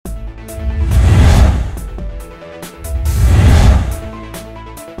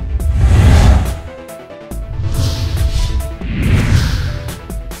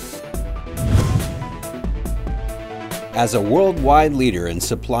As a worldwide leader in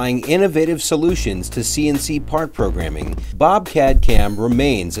supplying innovative solutions to CNC part programming, CAD-CAM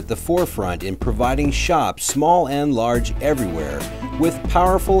remains at the forefront in providing shops small and large everywhere with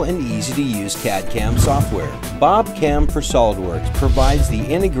powerful and easy-to-use CAD-CAM software. BobCAM for SolidWorks provides the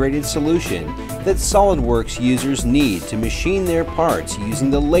integrated solution that SolidWorks users need to machine their parts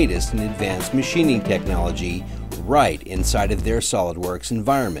using the latest in advanced machining technology right inside of their SolidWorks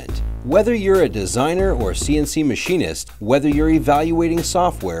environment. Whether you're a designer or CNC machinist, whether you're evaluating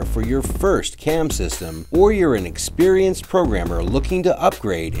software for your first CAM system, or you're an experienced programmer looking to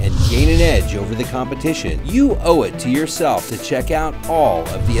upgrade and gain an edge over the competition, you owe it to yourself to check out all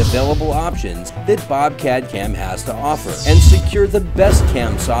of the available options that CAD-CAM has to offer and secure the best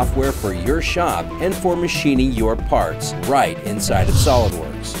CAM software for your shop and for machining your parts right inside of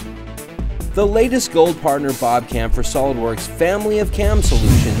SolidWorks. The latest Gold Partner BobCAM for SolidWorks family of CAM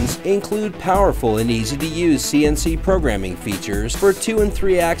solutions include powerful and easy-to-use CNC programming features for 2- and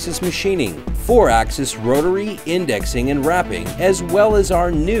 3-axis machining, 4-axis rotary, indexing, and wrapping, as well as our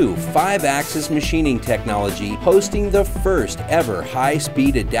new 5-axis machining technology hosting the first ever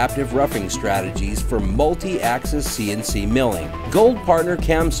high-speed adaptive roughing strategies for multi-axis CNC milling. Gold Partner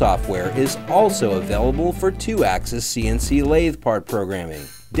CAM software is also available for 2-axis CNC lathe part programming.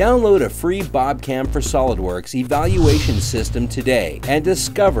 Download a free BobCAM for SolidWorks evaluation system today and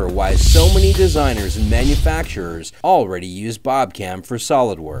discover why so many designers and manufacturers already use BobCAM for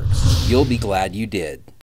SolidWorks. You'll be glad you did.